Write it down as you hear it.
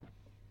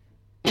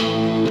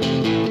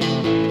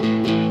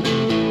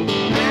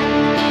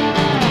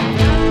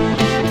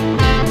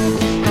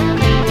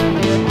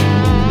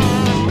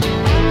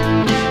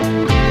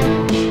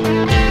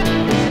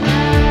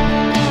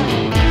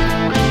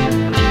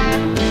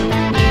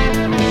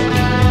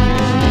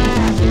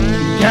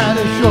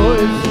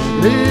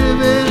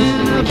living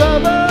in a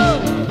bubble.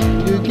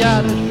 You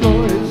got a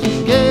choice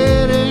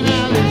getting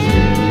out of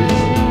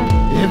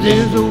here. If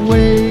there's a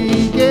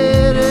way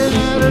getting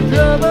out of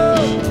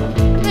trouble,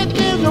 if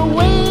there's a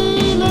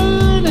way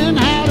learning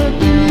how to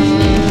be.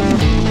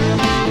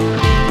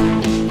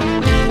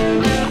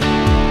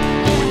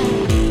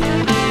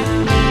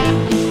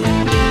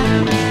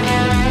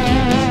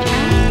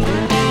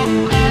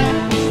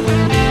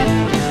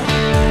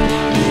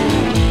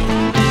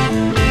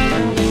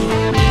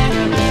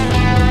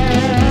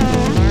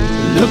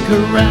 Look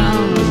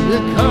around, the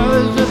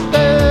cars are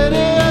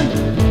burning.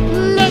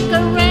 Look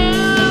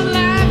around,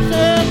 life's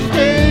at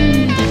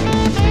stake.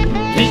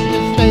 Take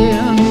a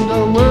stand,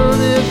 the world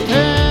is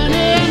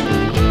turning.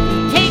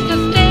 Take a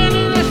stand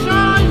in the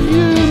choice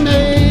you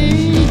make.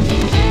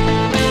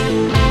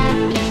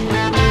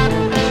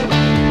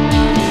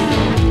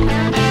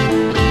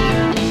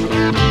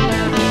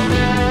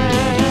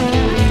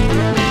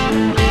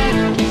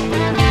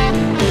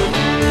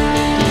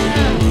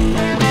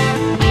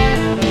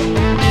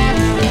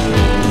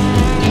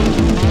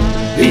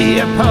 Be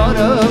a part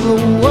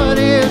of what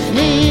is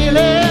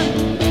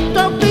healing.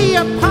 Don't be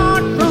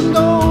apart from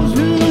those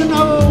who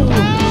know.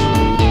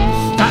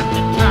 Stop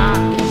the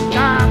clock,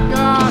 stop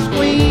your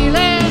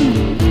squealing.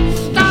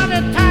 Start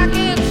the talk,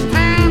 it's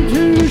time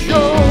to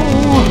show.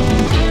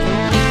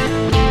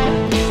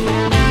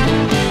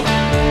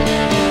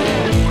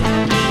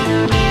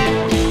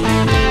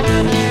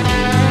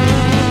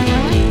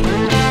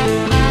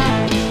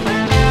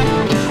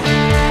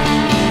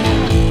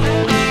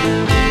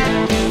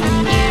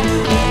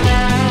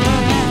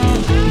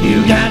 You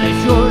got a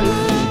choice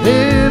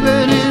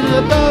living in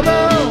a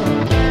bubble.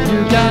 You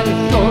got a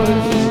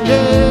choice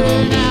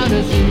getting out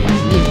of sea.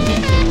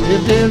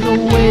 If there's a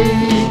way